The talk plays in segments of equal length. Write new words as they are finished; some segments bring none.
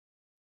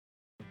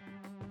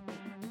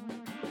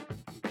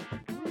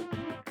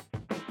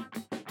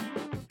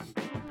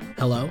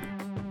Hello,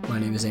 my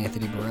name is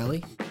Anthony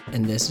Borelli,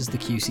 and this is the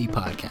QC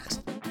Podcast.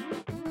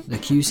 The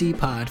QC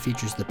Pod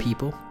features the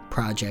people,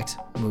 projects,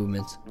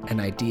 movements, and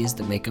ideas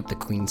that make up the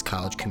Queens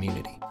College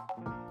community.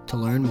 To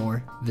learn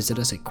more, visit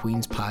us at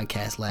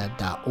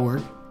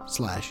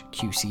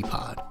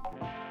queenspodcastlab.org/QCPod.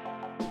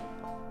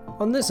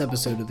 On this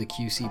episode of the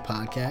QC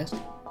Podcast,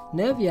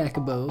 Nev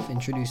Yakubov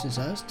introduces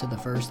us to the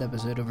first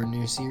episode of her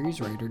new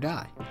series, Write or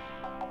Die.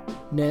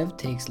 Nev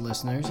takes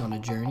listeners on a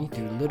journey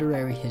through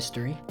literary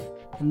history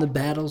and the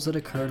battles that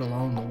occurred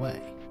along the way.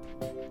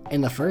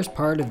 In the first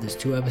part of this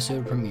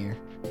 2-episode premiere,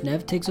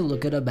 Nev takes a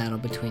look at a battle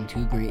between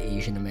two great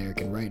Asian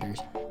American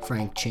writers,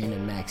 Frank Chin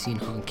and Maxine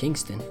Hong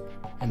Kingston,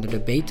 and the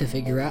debate to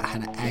figure out how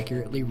to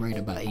accurately write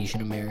about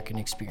Asian American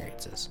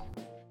experiences.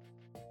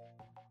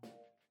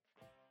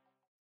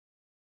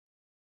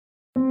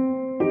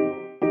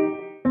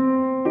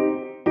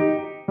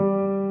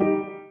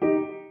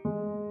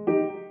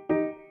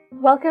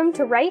 Welcome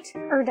to Write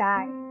or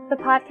Die, the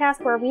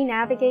podcast where we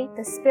navigate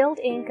the spilled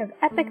ink of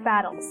epic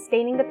battles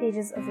staining the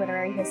pages of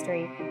literary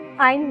history.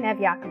 I'm Nev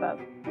Yakubov.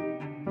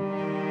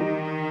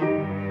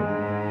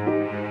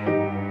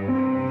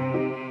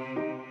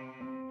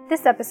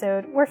 This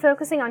episode, we're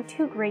focusing on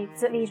two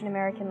greats of Asian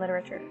American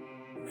literature,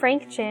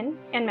 Frank Chin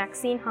and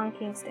Maxine Hong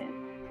Kingston,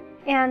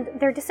 and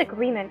their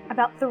disagreement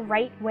about the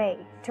right way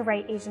to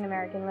write Asian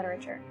American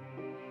literature.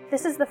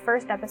 This is the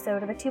first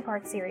episode of a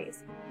 2-part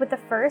series, with the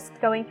first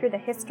going through the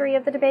history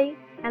of the debate,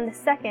 and the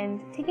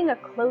second taking a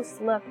close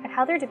look at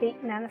how their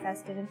debate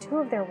manifested in 2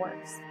 of their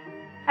works.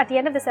 At the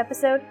end of this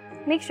episode,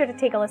 make sure to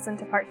take a listen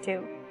to part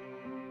 2.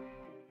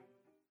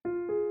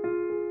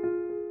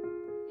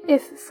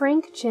 If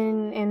Frank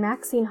Chin and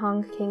Maxine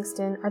Hong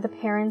Kingston are the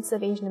parents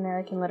of Asian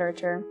American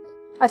literature,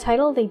 a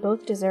title they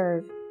both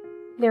deserve,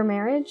 their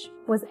marriage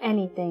was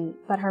anything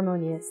but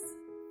harmonious.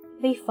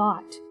 They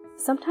fought,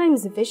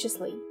 sometimes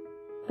viciously,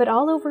 but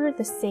all over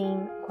the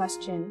same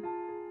question.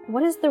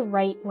 What is the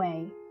right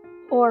way,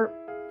 or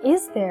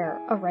is there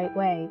a right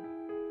way,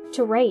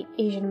 to write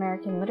Asian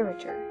American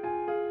literature?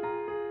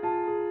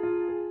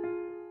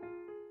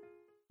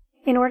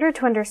 In order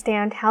to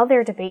understand how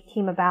their debate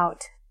came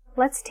about,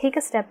 let's take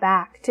a step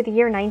back to the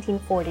year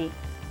 1940,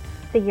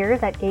 the year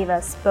that gave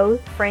us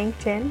both Frank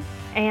Chin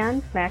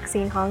and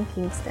Maxine Hong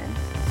Kingston.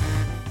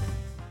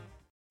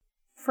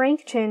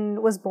 Frank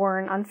Chin was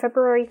born on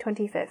February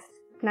 25th,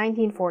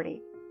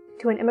 1940.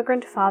 To an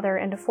immigrant father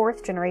and a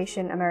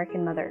 4th-generation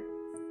American mother.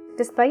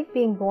 Despite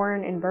being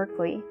born in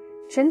Berkeley,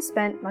 Chin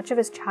spent much of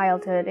his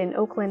childhood in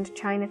Oakland,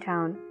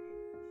 Chinatown.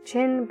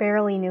 Chin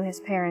barely knew his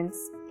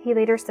parents. He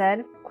later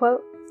said,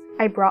 quote,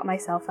 "I brought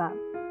myself up."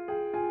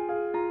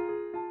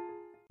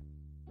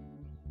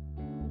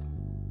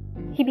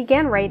 He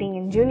began writing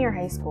in junior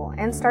high school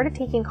and started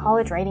taking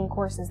college writing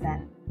courses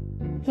then.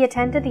 He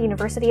attended the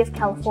University of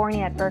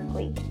California at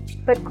Berkeley,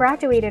 but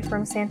graduated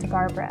from Santa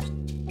Barbara.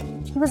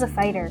 He was a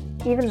fighter,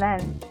 even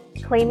then,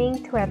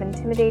 claiming to have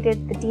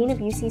intimidated the dean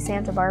of UC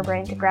Santa Barbara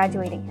into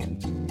graduating him.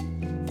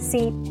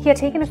 See, he had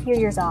taken a few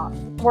years off,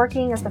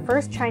 working as the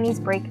first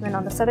Chinese brakeman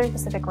on the Southern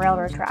Pacific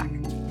Railroad track.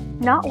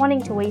 Not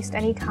wanting to waste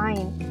any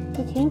time,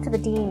 he came to the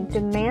dean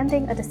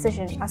demanding a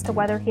decision as to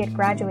whether he had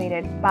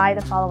graduated by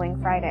the following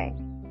Friday.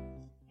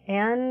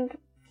 And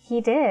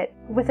he did,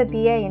 with a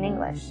BA in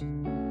English.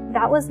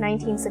 That was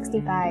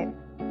 1965.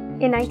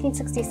 In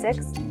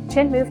 1966,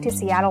 Chin moved to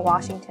Seattle,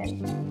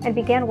 Washington, and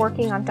began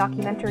working on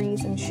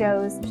documentaries and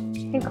shows,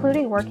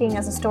 including working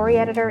as a story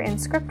editor and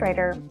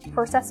scriptwriter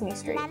for Sesame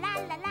Street.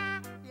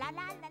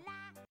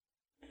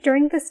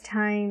 During this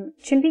time,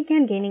 Chin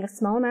began gaining a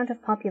small amount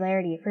of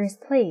popularity for his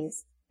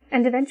plays,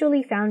 and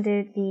eventually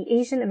founded the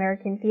Asian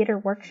American Theater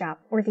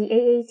Workshop, or the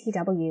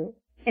AATW,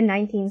 in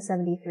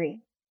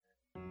 1973.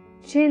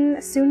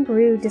 Chin soon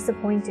grew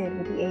disappointed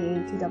with the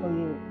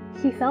AATW.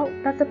 He felt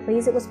that the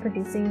plays it was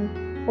producing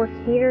were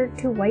catered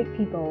to white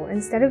people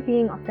instead of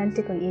being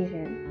authentically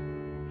Asian.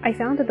 "I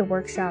founded the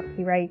workshop,"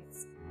 he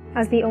writes,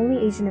 "as the only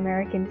Asian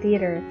American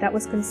theater that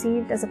was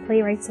conceived as a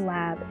playwright's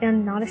lab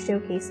and not a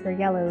showcase for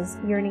yellows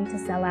yearning to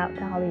sell out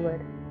to Hollywood.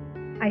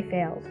 I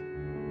failed."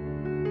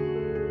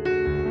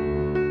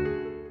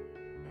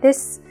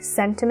 This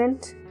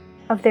sentiment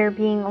of there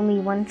being only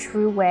one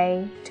true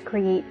way to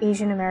create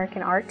Asian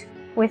American art,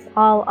 with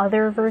all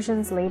other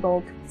versions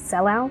labeled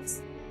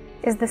sellouts,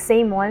 is the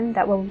same one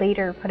that will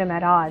later put him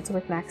at odds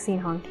with Maxine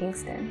Hong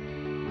Kingston.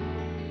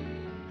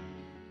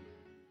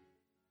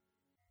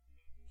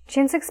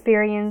 Chin's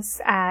experience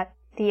at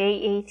the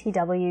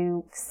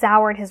AATW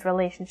soured his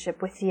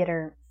relationship with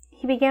theater.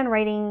 He began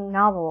writing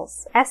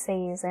novels,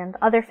 essays, and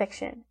other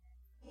fiction.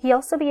 He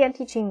also began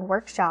teaching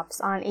workshops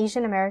on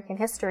Asian American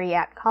history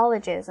at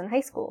colleges and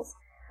high schools,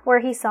 where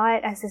he saw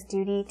it as his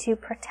duty to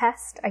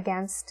protest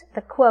against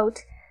the,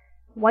 quote,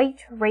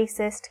 "white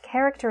racist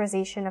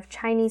characterization of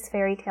Chinese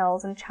fairy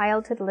tales and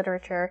childhood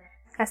literature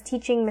as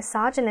teaching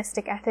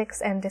misogynistic ethics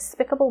and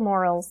despicable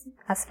morals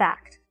as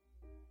fact."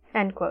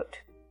 End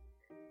quote.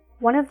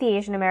 One of the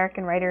Asian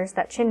American writers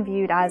that Chin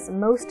viewed as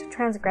most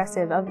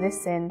transgressive of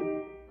this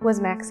sin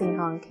was Maxine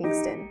Hong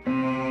Kingston.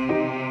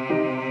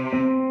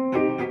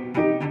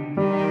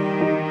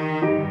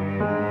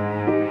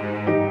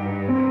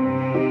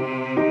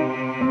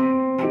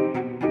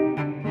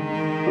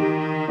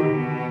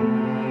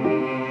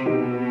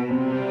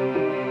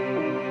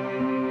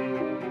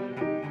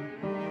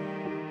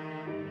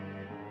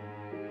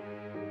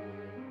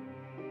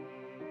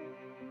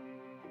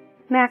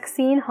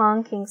 Maxine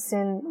Hong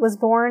Kingston was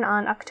born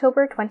on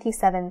October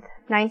 27,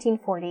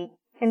 1940,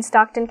 in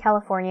Stockton,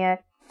 California,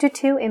 to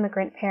two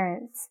immigrant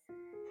parents,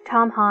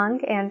 Tom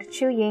Hong and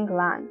Chu Ying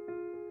Lan.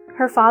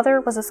 Her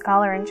father was a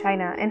scholar in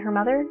China and her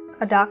mother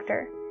a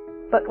doctor,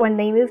 but when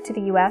they moved to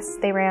the U.S.,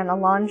 they ran a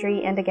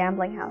laundry and a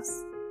gambling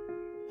house.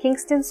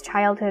 Kingston's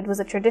childhood was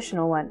a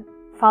traditional one,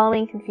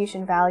 following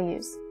Confucian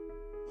values.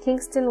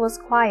 Kingston was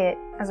quiet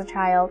as a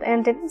child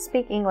and didn't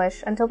speak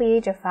English until the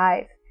age of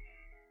 5.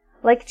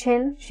 Like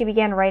Chin, she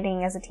began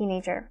writing as a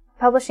teenager,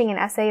 publishing an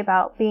essay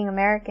about being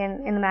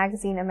American in the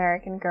magazine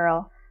American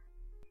Girl.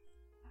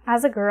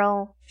 As a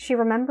girl, she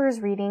remembers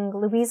reading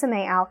Louisa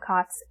May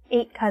Alcott's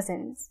 8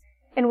 Cousins,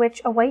 in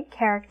which a white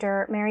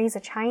character marries a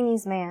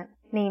Chinese man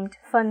named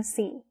Fun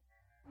Si.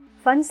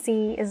 Fun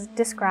Si is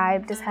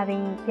described as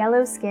having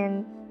yellow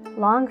skin,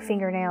 long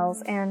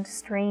fingernails, and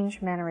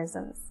strange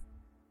mannerisms.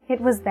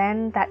 It was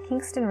then that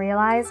Kingston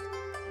realized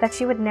that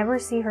she would never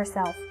see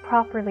herself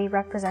properly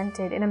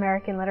represented in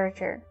American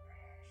literature.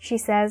 She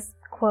says,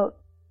 quote,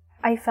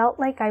 "I felt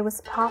like I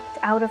was popped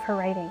out of her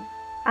writing,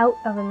 out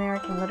of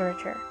American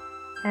literature,"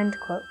 end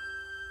quote.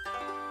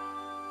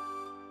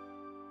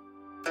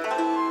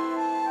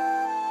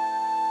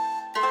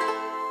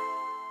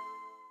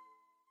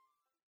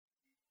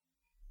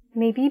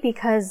 Maybe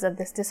because of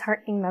this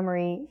disheartening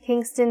memory,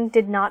 Kingston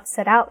did not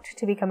set out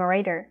to become a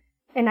writer.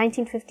 In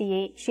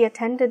 1958, she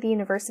attended the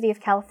University of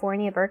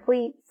California,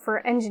 Berkeley,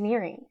 for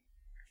engineering.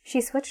 She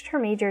switched her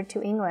major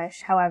to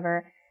English,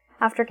 however,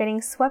 after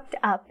getting swept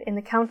up in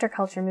the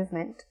counterculture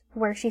movement,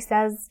 where she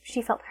says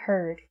she felt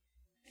heard.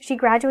 She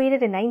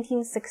graduated in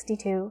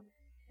 1962,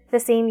 the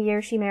same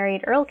year she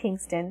married Earl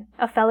Kingston,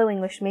 a fellow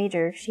English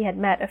major she had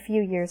met a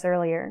few years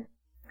earlier.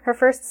 Her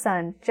first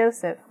son,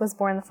 Joseph, was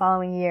born the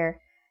following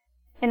year.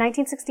 In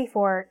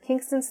 1964,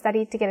 Kingston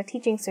studied to get a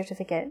teaching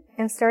certificate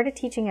and started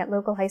teaching at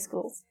local high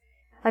schools,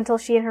 until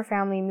she and her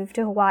family moved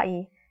to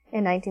Hawaii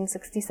in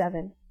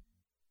 1967.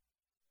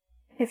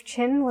 If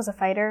Chin was a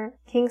fighter,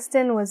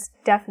 Kingston was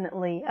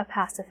definitely a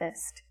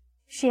pacifist.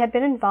 She had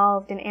been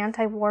involved in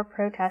anti-war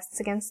protests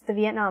against the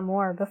Vietnam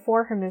War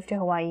before her move to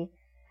Hawaii,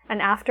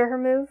 and after her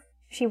move,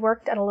 she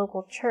worked at a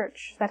local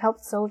church that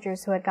helped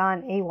soldiers who had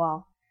gone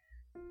AWOL.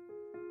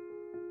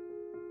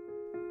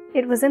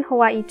 It was in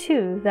Hawaii,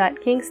 too,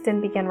 that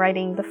Kingston began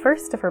writing the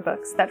first of her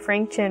books that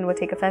Frank Chin would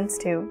take offense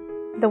to,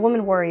 The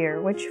Woman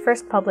Warrior, which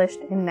first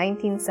published in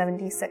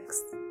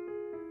 1976.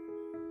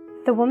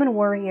 The Woman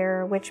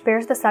Warrior, which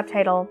bears the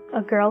subtitle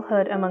A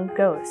Girlhood Among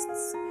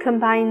Ghosts,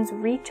 combines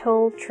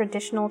retold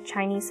traditional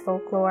Chinese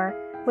folklore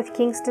with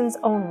Kingston's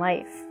own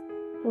life,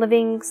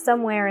 living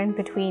somewhere in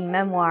between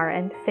memoir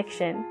and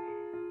fiction.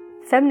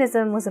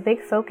 Feminism was a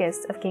big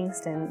focus of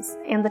Kingston's,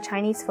 and the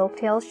Chinese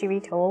folktales she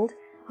retold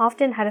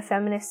often had a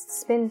feminist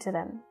spin to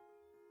them.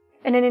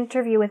 In an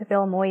interview with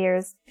Bill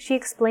Moyers, she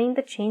explained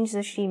the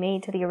changes she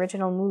made to the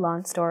original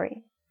Mulan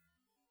story.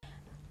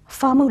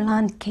 Fa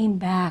Mulan came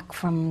back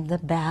from the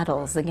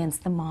battles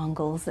against the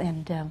Mongols,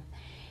 and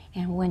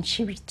when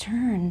she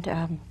returned,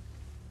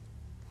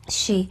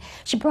 she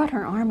brought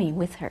her army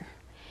with her,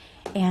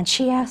 and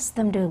she asked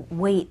them to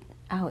wait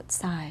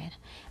outside.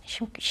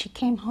 She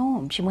came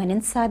home. She went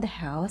inside the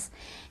house.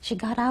 She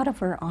got out of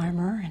her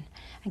armor and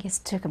I guess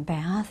took a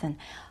bath and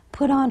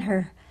put on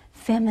her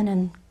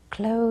feminine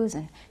clothes,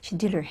 and she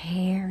did her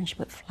hair and she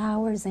put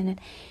flowers in it,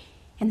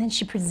 and then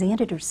she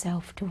presented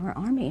herself to her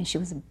army, and she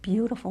was a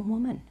beautiful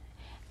woman.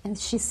 And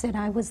she said,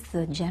 "I was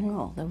the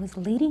general that was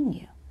leading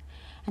you."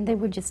 And they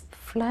were just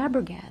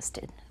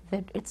flabbergasted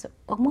that it's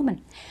a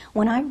woman.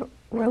 When I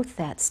wrote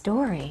that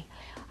story,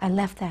 I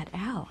left that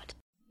out.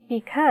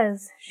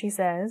 Because, she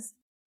says,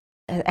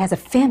 as a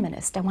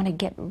feminist, I want to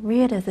get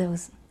rid of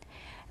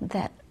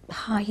that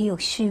high heel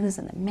shoes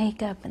and the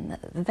makeup and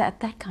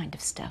that kind of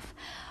stuff.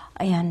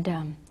 And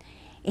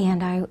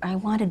I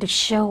wanted to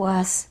show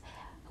us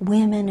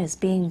women as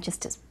being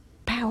just as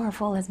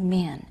powerful as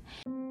men.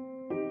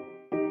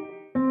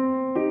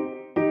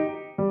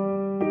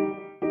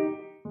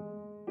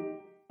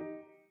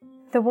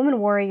 The Woman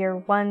Warrior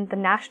won the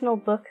National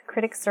Book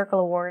Critics Circle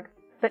Award,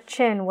 but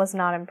Chin was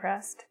not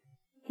impressed.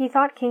 He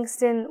thought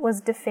Kingston was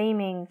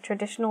defaming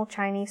traditional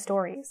Chinese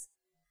stories.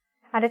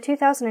 At a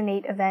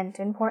 2008 event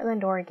in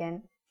Portland,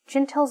 Oregon,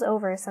 Chin tells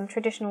over some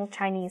traditional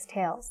Chinese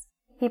tales.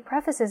 He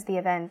prefaces the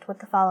event with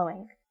the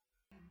following.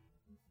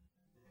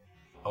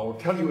 "I will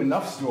tell you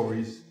enough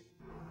stories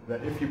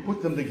that if you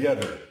put them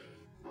together,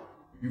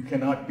 you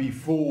cannot be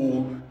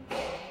fooled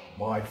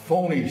by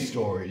phony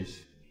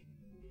stories.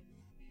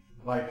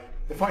 Like,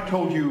 if I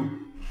told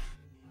you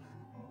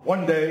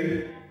one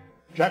day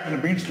Jack and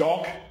the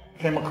Beanstalk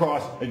came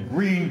across a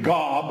green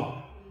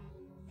gob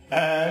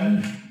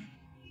and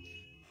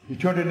he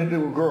turned it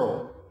into a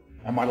girl.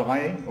 Am I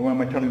lying or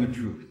am I telling the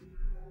truth?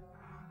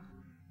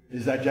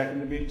 Is that Jack and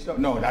the Beanstalk?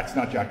 No, that's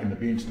not Jack and the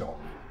Beanstalk.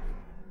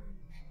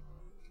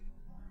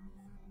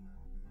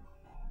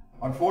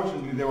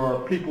 Unfortunately, there are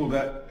people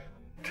that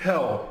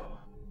tell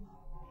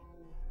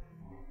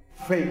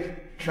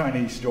fake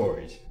Chinese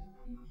stories.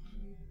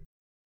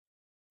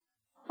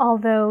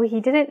 Although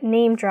he didn't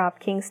name-drop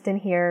Kingston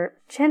here,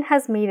 Chin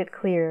has made it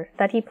clear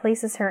that he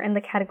places her in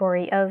the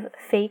category of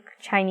fake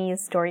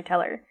Chinese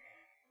storyteller.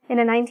 In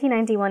a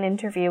 1991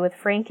 interview with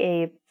Frank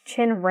Abe,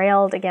 Chin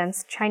railed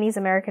against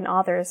Chinese-American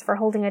authors for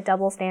holding a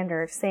double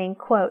standard, saying,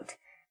 quote,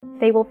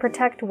 "They will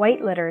protect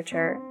white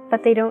literature,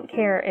 but they don't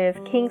care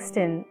if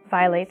Kingston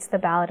violates the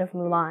Ballad of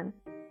Mulan."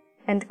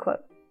 End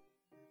quote.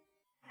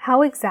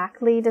 How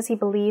exactly does he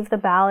believe the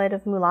Ballad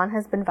of Mulan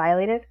has been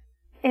violated?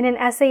 In an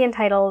essay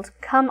entitled,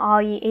 "Come All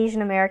Ye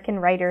Asian American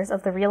Writers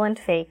of the Real and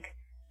Fake,"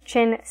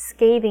 Chin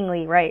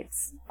scathingly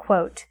writes,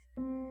 quote,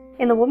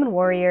 "In The Woman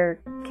Warrior,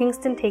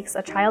 Kingston takes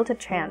a childhood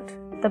chant,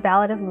 the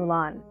Ballad of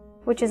Mulan,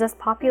 which is as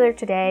popular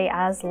today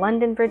as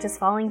London Bridge is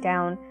Falling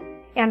Down,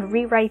 and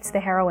rewrites the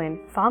heroine,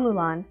 Fa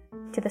Mulan,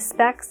 to the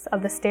specs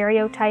of the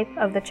stereotype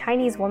of the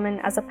Chinese woman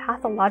as a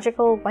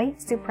pathological white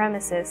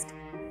supremacist,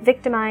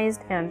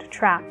 victimized and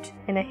trapped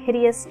in a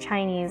hideous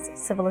Chinese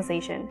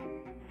civilization."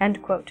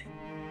 End quote.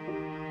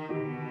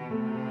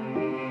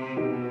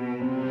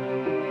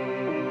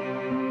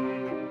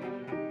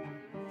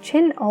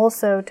 Chin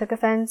also took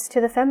offense to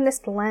the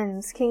feminist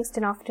lens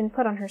Kingston often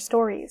put on her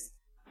stories.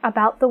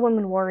 About The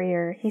Woman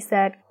Warrior, he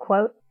said,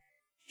 quote,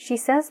 "She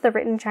says the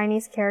written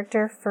Chinese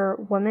character for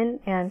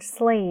woman and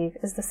slave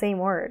is the same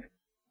word.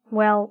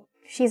 Well,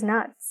 she's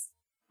nuts."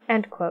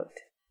 End quote.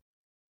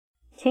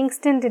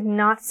 Kingston did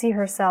not see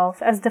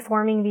herself as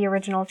deforming the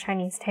original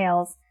Chinese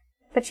tales,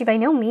 but she by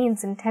no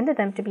means intended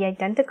them to be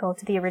identical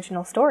to the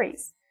original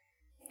stories.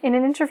 In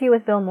an interview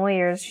with Bill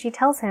Moyers, she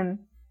tells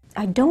him,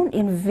 I don't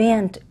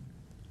invent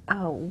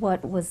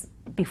what was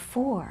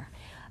before.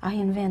 I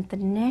invent the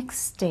next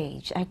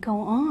stage. I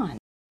go on.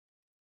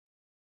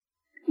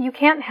 You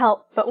can't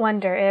help but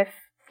wonder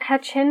if,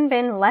 had Chin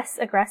been less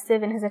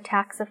aggressive in his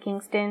attacks of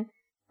Kingston,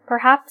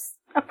 perhaps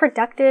a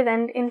productive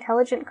and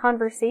intelligent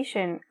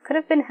conversation could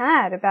have been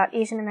had about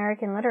Asian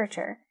American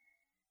literature.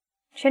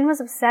 Chin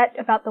was upset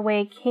about the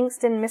way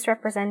Kingston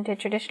misrepresented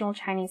traditional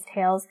Chinese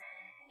tales,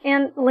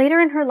 and later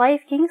in her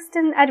life,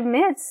 Kingston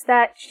admits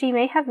that she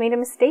may have made a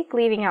mistake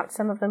leaving out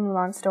some of the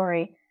Mulan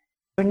story.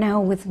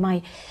 Now, with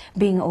my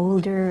being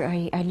older,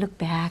 I look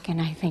back and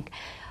I think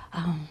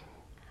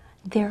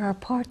there are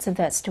parts of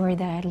that story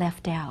that I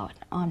left out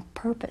on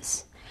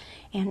purpose,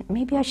 and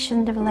maybe I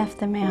shouldn't have left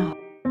them out.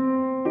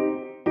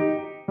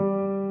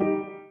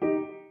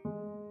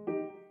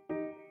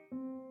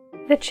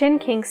 The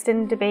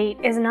Chin-Kingston debate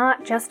is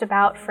not just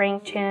about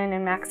Frank Chin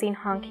and Maxine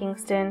Hong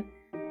Kingston,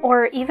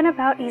 or even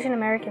about Asian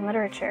American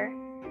literature.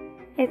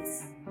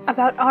 It's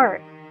about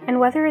art, and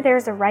whether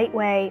there's a right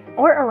way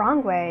or a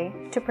wrong way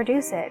to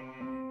produce it.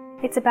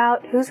 It's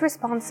about whose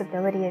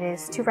responsibility it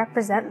is to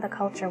represent the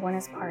culture one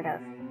is part of.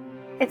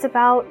 It's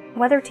about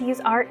whether to use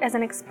art as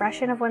an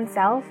expression of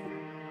oneself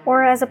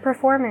or as a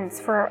performance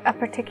for a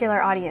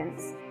particular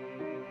audience.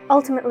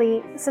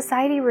 Ultimately,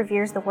 society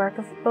reveres the work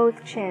of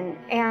both Chin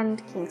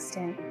and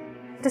Kingston,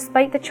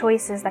 despite the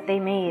choices that they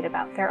made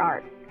about their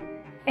art.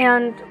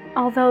 And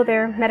although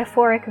their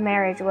metaphoric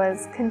marriage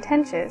was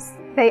contentious,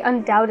 they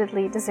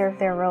undoubtedly deserve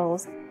their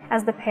roles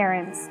as the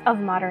parents of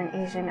modern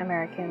Asian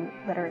American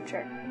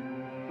literature.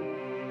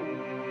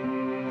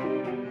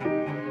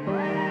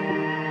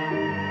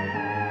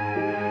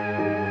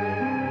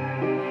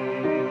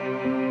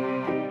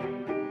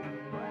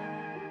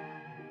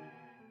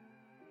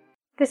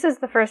 This is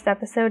the first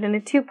episode in a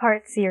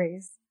two-part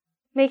series.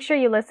 Make sure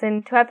you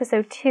listen to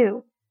episode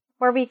 2,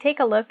 where we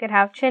take a look at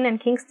how Chin and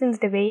Kingston's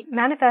debate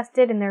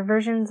manifested in their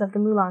versions of the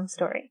Mulan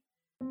story.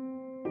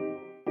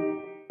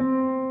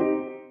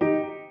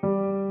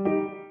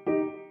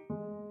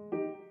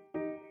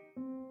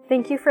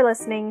 Thank you for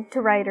listening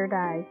to Write or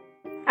Die.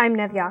 I'm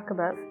Nev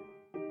Yakubov.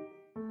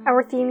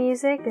 Our theme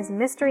music is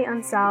Mystery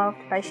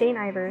Unsolved by Shane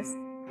Ivers,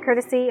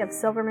 courtesy of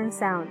Silverman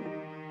Sound.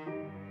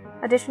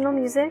 Additional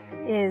music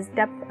is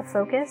Depth of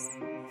Focus,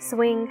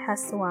 Swing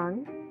Has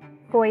Swung,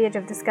 Voyage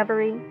of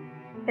Discovery,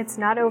 It's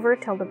Not Over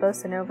Till the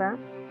Bossa Nova,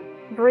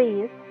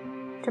 Breathe,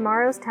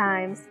 Tomorrow's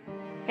Times,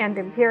 and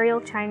Imperial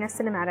China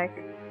Cinematic,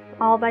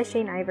 all by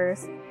Shane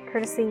Ivers,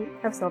 courtesy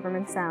of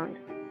Silverman Sound.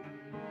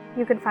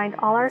 You can find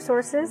all our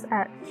sources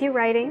at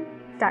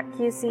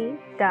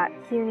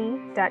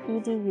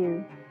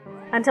qwriting.qc.cuny.edu.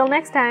 Until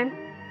next time!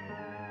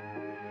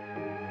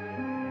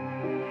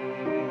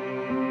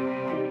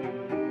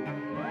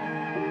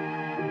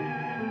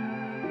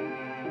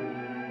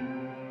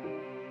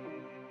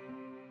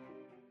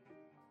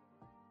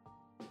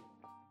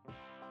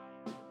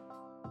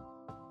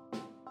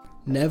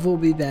 Nev will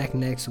be back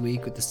next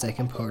week with the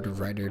second part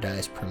of Write or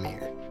Die's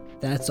premiere.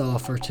 That's all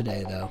for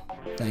today, though.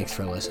 Thanks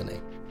for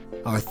listening.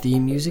 Our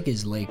theme music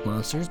is Lake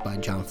Monsters by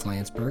John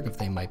Flansburgh of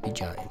They Might Be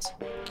Giants.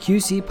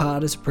 QC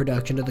Pod is a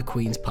production of the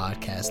Queen's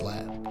Podcast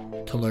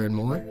Lab. To learn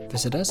more,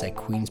 visit us at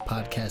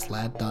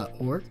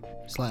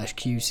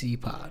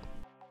queenspodcastlab.org/QCPod.